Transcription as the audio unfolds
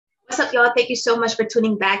up, y'all? Thank you so much for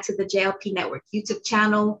tuning back to the JLP Network YouTube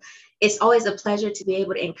channel. It's always a pleasure to be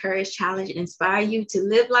able to encourage, challenge, and inspire you to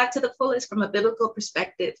live life to the fullest from a biblical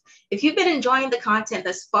perspective. If you've been enjoying the content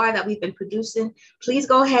thus far that we've been producing, please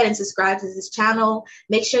go ahead and subscribe to this channel.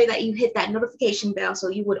 Make sure that you hit that notification bell so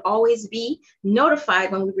you would always be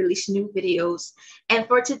notified when we release new videos. And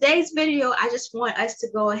for today's video, I just want us to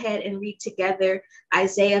go ahead and read together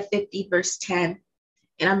Isaiah 50, verse 10.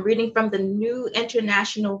 And I'm reading from the New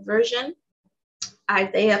International Version,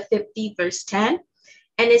 Isaiah 50, verse 10.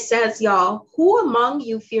 And it says, y'all, who among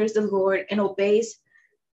you fears the Lord and obeys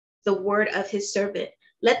the word of his servant?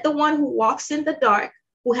 Let the one who walks in the dark,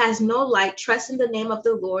 who has no light, trust in the name of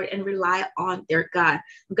the Lord and rely on their God.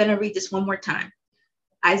 I'm going to read this one more time.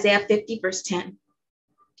 Isaiah 50, verse 10.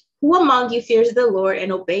 Who among you fears the Lord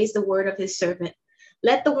and obeys the word of his servant?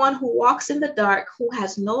 Let the one who walks in the dark, who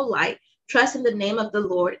has no light, trust in the name of the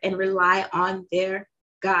Lord and rely on their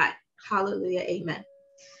God. Hallelujah. Amen.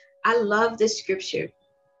 I love this scripture.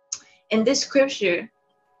 And this scripture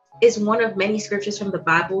is one of many scriptures from the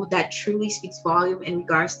Bible that truly speaks volume in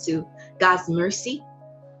regards to God's mercy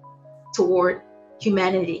toward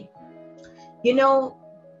humanity. You know,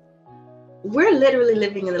 we're literally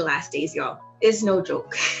living in the last days, y'all. It's no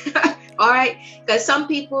joke. All right, because some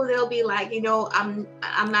people, they'll be like, you know, I'm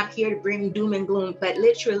not here to bring doom and gloom, but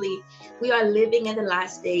literally we are living in the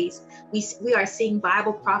last days. We are seeing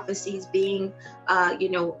Bible prophecies being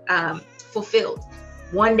fulfilled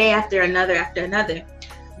one day after another.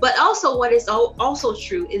 But also what is also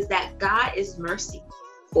true is that God is merciful.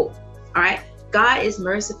 All right, God is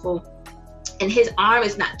merciful and his arm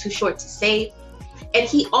is not too short to save, and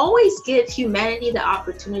he always gives humanity the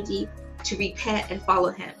opportunity to repent and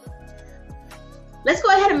follow him. Let's go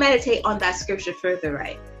ahead and meditate on that scripture further,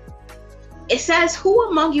 right? It says, who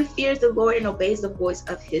among you fears the Lord and obeys the voice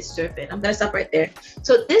of his servant? I'm going to stop right there.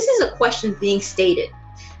 So this is a question being stated.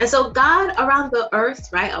 And so God around the earth,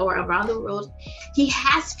 right, or around the world, he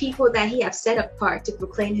has people that he has set apart to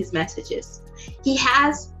proclaim his messages. He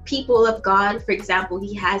has people of God. For example,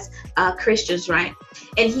 he has Christians, right?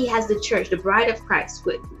 And he has the church, the bride of Christ,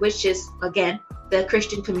 which is, again, the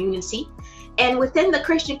Christian community. And within the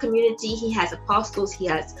Christian community, he has apostles, he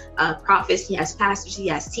has prophets, he has pastors, he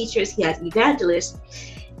has teachers, he has evangelists.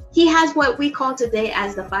 He has what we call today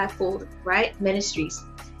as the fivefold, right, ministries.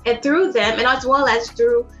 And through them, and as well as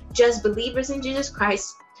through just believers in Jesus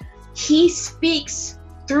Christ, he speaks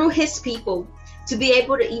through his people to be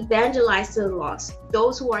able to evangelize to the lost,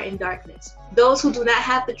 those who are in darkness, those who do not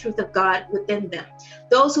have the truth of God within them,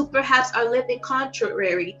 those who perhaps are living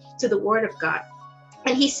contrary to the word of God.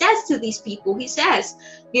 And he says to these people, he says,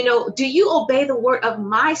 you know, do you obey the word of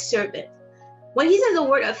my servant? When he says the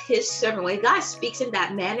word of his servant, when God speaks in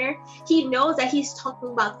that manner, he knows that he's talking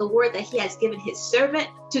about the word that he has given his servant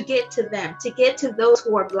to get to them, to get to those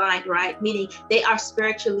who are blind, right? Meaning they are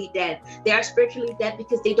spiritually dead. They are spiritually dead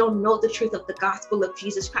because they don't know the truth of the gospel of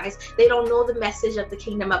Jesus Christ. They don't know the message of the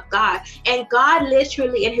kingdom of God. And God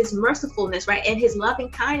literally in his mercifulness, right, and his loving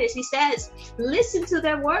kindness, he says, listen to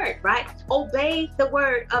their word, right? Obey the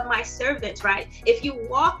word of my servants, right? If you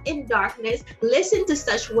walk in darkness, listen to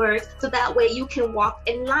such words so that way you can walk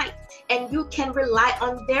in light and you can rely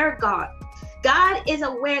on their God. God is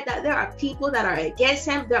aware that there are people that are against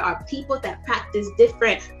him. There are people that practice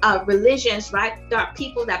different religions, right? There are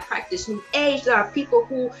people that practice New Age. There are people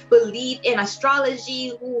who believe in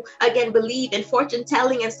astrology, who again believe in fortune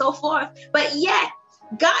telling and so forth. But yet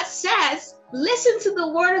God says, listen to the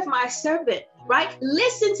word of my servant, right?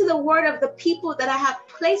 Listen to the word of the people that I have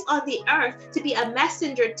placed on the earth to be a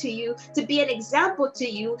messenger to you, to be an example to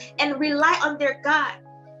you, and rely on their God,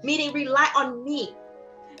 meaning rely on me.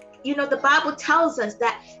 You know, the Bible tells us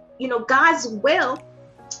that, you know, God's will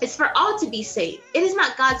is for all to be saved. It is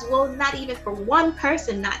not God's will, not even for one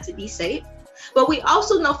person not to be saved. But we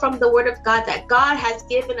also know from the word of God that God has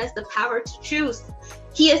given us the power to choose.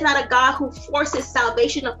 He is not a God who forces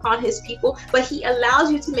salvation upon his people, but he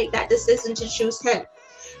allows you to make that decision to choose him.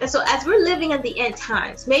 And so as we're living in the end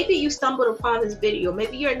times, maybe you stumbled upon this video.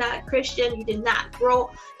 Maybe you're not a Christian. You did not grow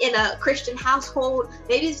in a Christian household.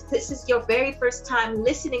 Maybe this is your very first time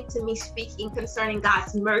listening to me speaking concerning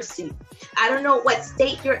God's mercy. I don't know what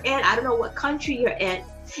state you're in. I don't know what country you're in.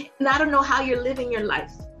 And I don't know how you're living your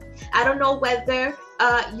life. I don't know whether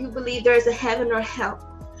you believe there is a heaven or hell.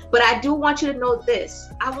 But I do want you to know this.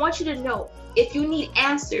 I want you to know if you need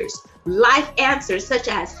answers, life answers, such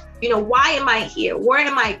as, you know, why am I here? Where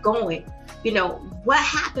am I going? You know, what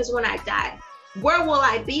happens when I die? Where will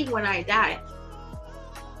I be when I die?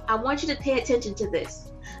 I want you to pay attention to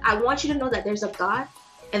this. I want you to know that there's a God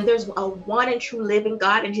And there's a one and true living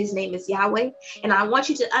God, and his name is Yahweh. And I want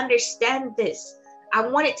you to understand this. I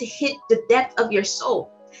want it to hit the depth of your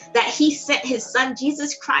soul, that he sent his son,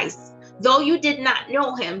 Jesus Christ. Though you did not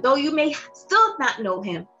know him, though you may still not know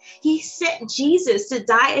him, he sent Jesus to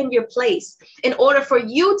die in your place in order for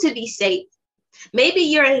you to be saved. Maybe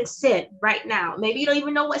you're in sin right now. Maybe you don't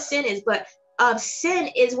even know what sin is, but sin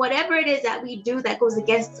is whatever it is that we do that goes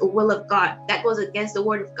against the will of God, that goes against the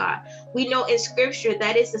word of God. We know in scripture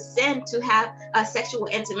that it's a sin to have a sexual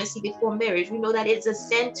intimacy before marriage. We know that it's a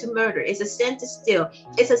sin to murder. It's a sin to steal.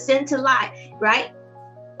 It's a sin to lie, right?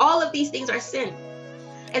 All of these things are sin.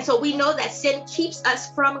 And so we know that sin keeps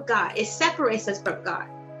us from God. It separates us from God.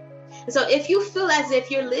 And so if you feel as if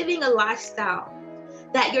you're living a lifestyle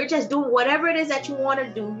that you're just doing whatever it is that you want to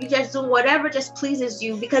do, you're just doing whatever just pleases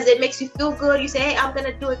you because it makes you feel good. You say, hey, I'm going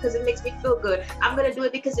to do it because it makes me feel good. I'm going to do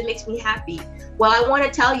it because it makes me happy. Well, I want to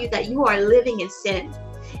tell you that you are living in sin.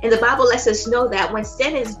 And the Bible lets us know that when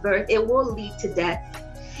sin is birthed, it will lead to death.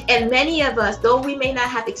 And many of us, though we may not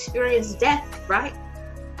have experienced death, right?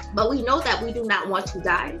 But we know that we do not want to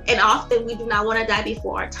die. And often we do not want to die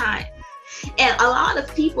before our time. And a lot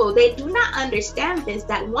of people, they do not understand this,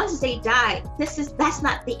 that once they die, that's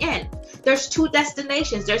not the end. There's two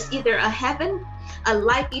destinations. There's either a heaven, a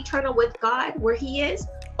life eternal with God where he is,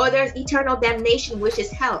 or there's eternal damnation, which is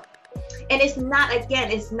hell. And it's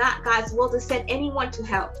not God's will to send anyone to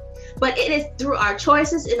hell. But it is through our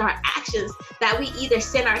choices and our actions that we either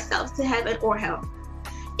send ourselves to heaven or hell.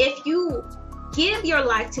 If you give your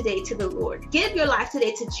life today to the Lord, give your life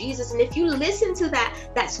today to Jesus, and if you listen to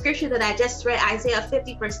that scripture that I just read, Isaiah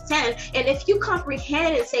 50 verse 10, and if you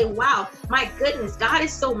comprehend and say, wow, my goodness, God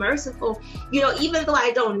is so merciful. You know, even though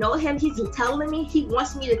I don't know him, he's telling me he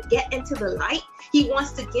wants me to get into the light. He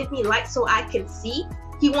wants to give me light so I can see.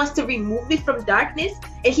 He wants to remove me from darkness,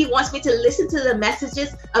 and he wants me to listen to the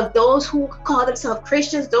messages of those who call themselves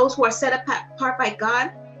Christians, those who are set apart by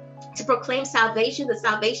God to proclaim salvation, the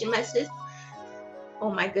salvation message. Oh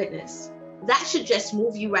my goodness, that should just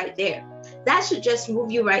move you right there. That should just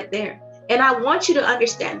move you right there. And I want you to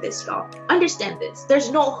understand this, y'all. Understand this. There's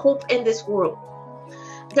no hope in this world.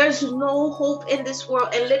 There's no hope in this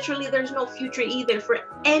world. And literally, there's no future either for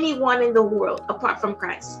anyone in the world apart from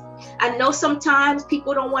Christ. I know sometimes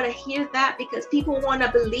people don't want to hear that because people want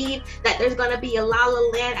to believe that there's going to be a la la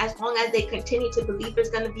land as long as they continue to believe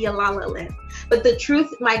there's going to be a la la land. But the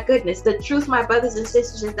truth, my goodness, the truth, my brothers and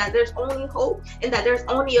sisters, is that there's only hope and that there's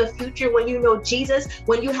only a future when you know Jesus,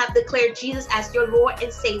 when you have declared Jesus as your Lord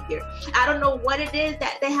and Savior. I don't know what it is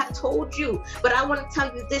that they have told you, but I want to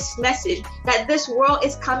tell you this message, that this world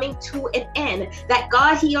is coming to an end, that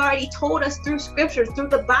God, he already told us through scripture, through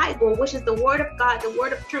the Bible, which is the word of God, the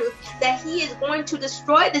word of truth, that he is going to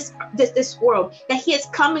destroy this world, that he is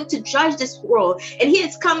coming to judge this world, and he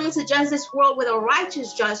is coming to judge this world with a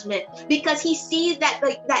righteous judgment, because he sees that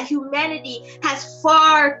that humanity has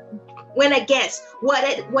far went against what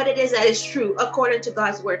it is that is true according to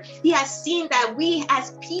God's word. He has seen that we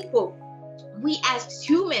as people, we as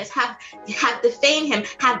humans have defamed him,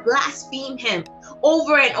 have blasphemed him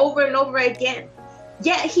over and over and over again.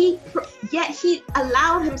 Yet he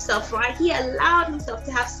allowed himself, right? He allowed himself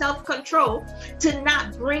to have self-control, to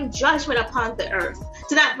not bring judgment upon the earth,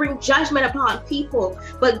 to not bring judgment upon people.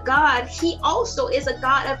 But God, he also is a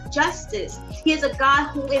God of justice. He is a God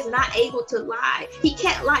who is not able to lie. He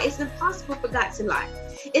can't lie. It's impossible for God to lie.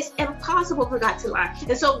 It's impossible for God to lie.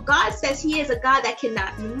 And so God says he is a God that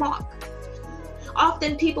cannot be mocked.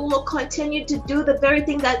 Often people will continue to do the very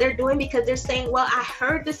thing that they're doing because they're saying, well, I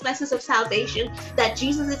heard this message of salvation, that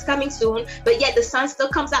Jesus is coming soon, but yet the sun still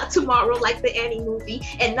comes out tomorrow like the Annie movie,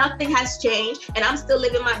 and nothing has changed, and I'm still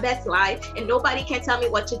living my best life, and nobody can tell me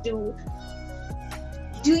what to do.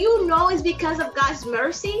 Do you know it's because of God's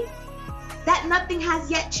mercy that nothing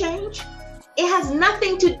has yet changed? It has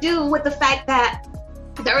nothing to do with the fact that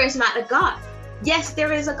there is not a God. Yes,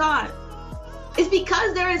 there is a God. It's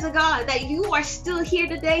because there is a God that you are still here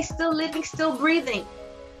today, still living, still breathing.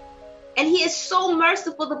 And he is so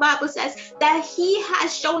merciful, the Bible says, that he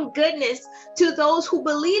has shown goodness to those who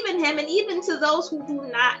believe in him, and even to those who do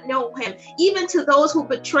not know him, even to those who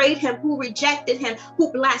betrayed him, who rejected him,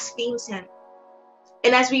 who blasphemes him.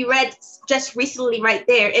 And as we read just recently right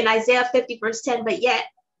there in Isaiah 50 verse 10, but yet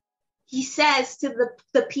he says to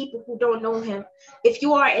the people who don't know him, if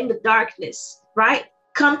you are in the darkness, right?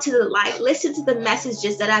 Come to the light. Listen to the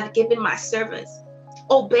messages that I've given my servants.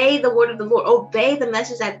 Obey the word of the Lord. Obey the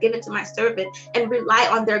message I've given to my servant, and rely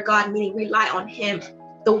on their God, meaning rely on him,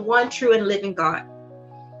 the one true and living God.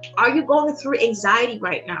 Are you going through anxiety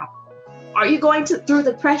right now? Are you going through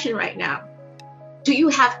depression right now? Do you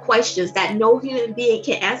have questions that no human being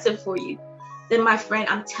can answer for you? Then, my friend,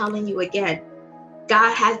 I'm telling you again,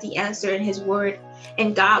 God has the answer in his word,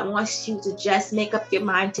 and God wants you to just make up your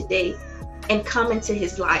mind today and come into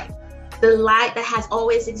his light. The light that has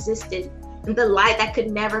always existed, and the light that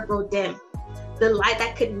could never grow dim. The light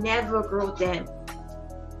that could never grow dim.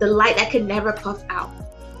 The light that could never puff out.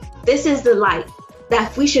 This is the light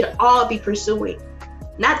that we should all be pursuing.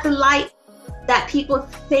 Not the light that people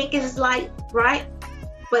think is light, right?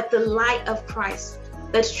 But the light of Christ,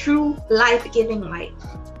 the true life-giving light.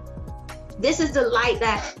 This is the light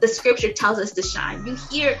that the scripture tells us to shine. You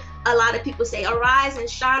hear a lot of people say, arise and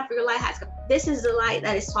shine, for your light has come. This is the light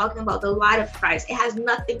that is talking about, the light of Christ. It has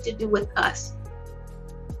nothing to do with us.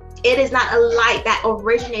 It is not a light that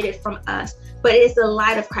originated from us, but it is the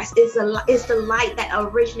light of Christ. It's the light that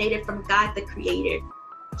originated from God, the Creator.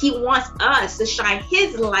 He wants us to shine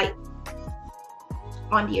his light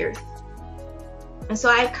on the earth. And so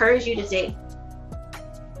I encourage you today,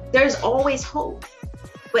 there's always hope,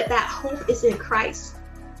 but that hope is in Christ.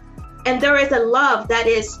 And there is a love that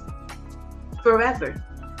is forever,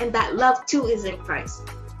 and that love too is in Christ.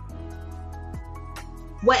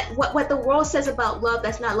 What the world says about love,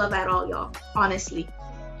 that's not love at all, y'all, honestly.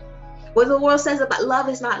 What the world says about love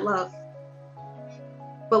is not love.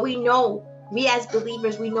 But we know, we as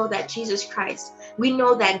believers, we know that Jesus Christ, we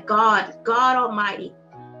know that God Almighty,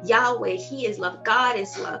 Yahweh, he is love. God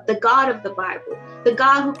is love. The God of the Bible, the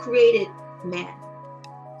God who created man,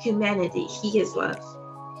 humanity, he is love.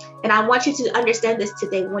 And I want you to understand this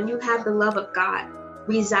today. When you have the love of God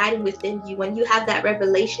residing within you, when you have that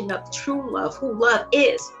revelation of true love, who love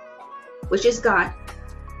is, which is God,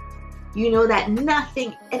 you know that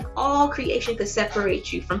nothing in all creation could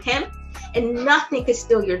separate you from him, and nothing could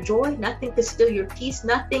steal your joy, nothing could steal your peace,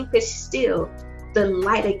 nothing could steal the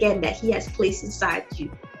light again that he has placed inside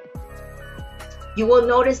you. You will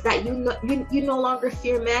notice that you no longer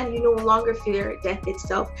fear man, you no longer fear death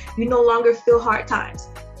itself, you no longer feel hard times,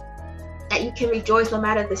 that you can rejoice no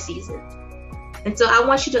matter the season. And so I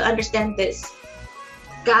want you to understand this.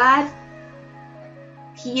 God,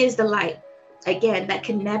 he is the light, again, that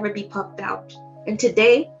can never be puffed out. And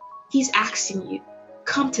today, he's asking you,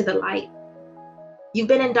 come to the light. You've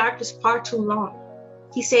been in darkness far too long.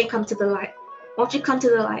 He's saying, come to the light. Won't you come to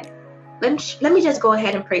the light? Let me just go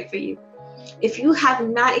ahead and pray for you. If you have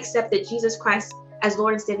not accepted Jesus Christ as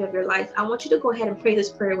Lord and Savior of your life, I want you to go ahead and pray this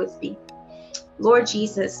prayer with me. Lord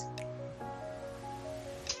Jesus,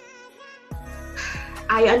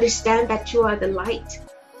 I understand that you are the light.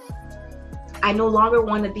 I no longer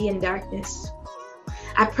want to be in darkness.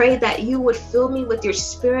 I pray that you would fill me with your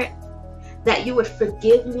spirit, that you would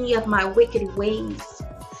forgive me of my wicked ways,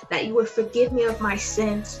 that you would forgive me of my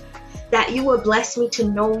sins, that you would bless me to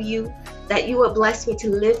know you, that you would bless me to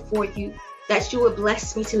live for you, that you would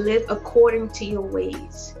bless me to live according to your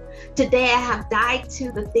ways. Today I have died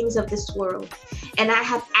to the things of this world, and I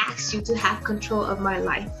have asked you to have control of my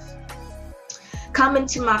life. Come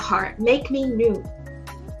into my heart, make me new.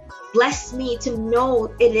 Bless me to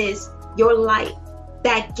know it is your light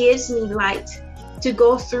that gives me light to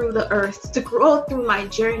go through the earth, to grow through my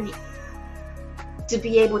journey, to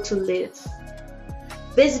be able to live.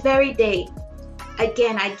 This very day,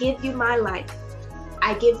 again, I give you my life.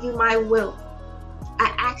 I give you my will.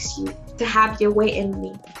 I ask you to have your way in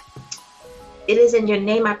me. It is in your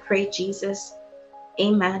name I pray, Jesus.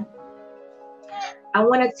 Amen. I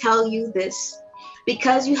want to tell you this.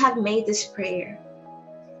 Because you have made this prayer,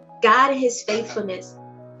 God in his faithfulness,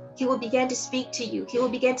 he will begin to speak to you. He will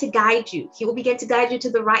begin to guide you. He will begin to guide you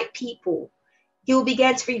to the right people. He will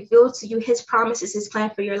begin to reveal to you his promises, his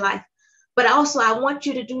plan for your life. But also, I want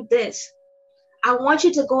you to do this. I want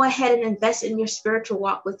you to go ahead and invest in your spiritual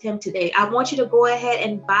walk with him today. I want you to go ahead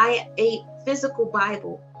and buy a physical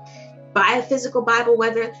Bible. Buy a physical Bible,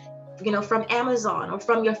 whether from Amazon or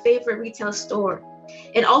from your favorite retail store.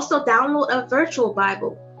 And also download a virtual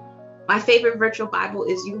Bible. My favorite virtual Bible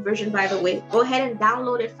is YouVersion, by the way. Go ahead and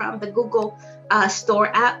download it from the Google Store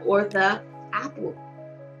app or the Apple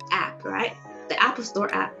app, right? The Apple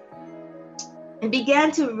Store app. And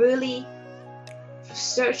begin to really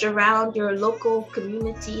search around your local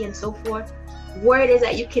community and so forth, where it is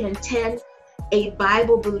that you can attend a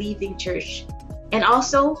Bible-believing church. And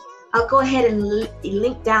also, I'll go ahead and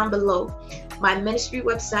link down below my ministry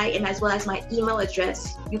website and as well as my email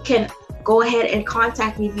address. You can go ahead and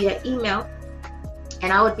contact me via email,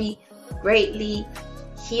 and I would be greatly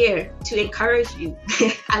here to encourage you.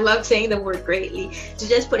 I love saying the word greatly to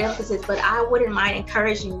just put emphasis, but I wouldn't mind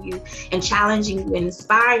encouraging you and challenging you and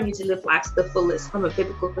inspiring you to live life to the fullest from a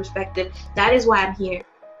biblical perspective. That is why I'm here.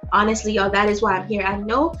 Honestly, y'all, that is why I'm here. I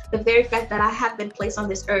know the very fact that I have been placed on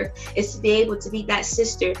this earth is to be able to be that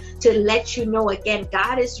sister, to let you know again,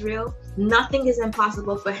 God is real. Nothing is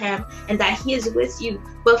impossible for him, and that he is with you.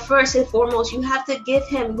 But first and foremost, you have to give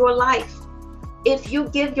him your life. If you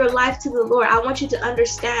give your life to the Lord, I want you to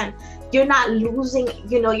understand, you're not losing,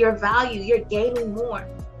 your value. You're gaining more.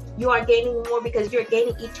 You are gaining more because you're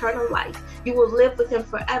gaining eternal life. You will live with him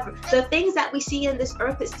forever. The things that we see in this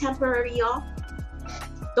earth is temporary, y'all.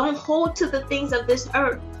 Don't hold to the things of this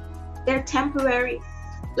earth. They're temporary.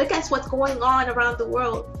 Look at what's going on around the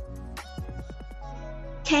world.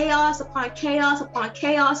 Chaos upon chaos upon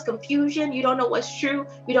chaos, confusion. You don't know what's true.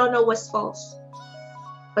 You don't know what's false.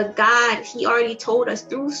 But God, he already told us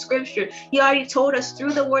through scripture. He already told us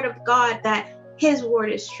through the word of God that his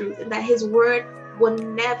word is truth and that his word will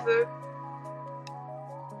never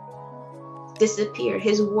disappear.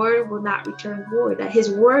 His word will not return void, that his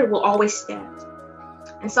word will always stand.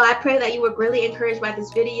 And so I pray that you were greatly encouraged by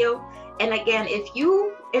this video. And again, if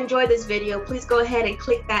you enjoyed this video, please go ahead and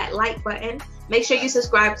click that like button. Make sure you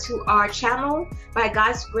subscribe to our channel. By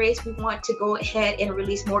God's grace, we want to go ahead and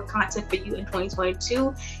release more content for you in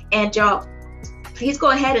 2022. And y'all, please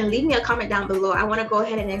go ahead and leave me a comment down below. I want to go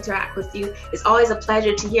ahead and interact with you. It's always a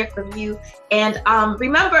pleasure to hear from you. And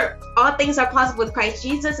remember, all things are possible with Christ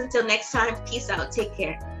Jesus. Until next time, peace out. Take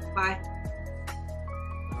care. Bye.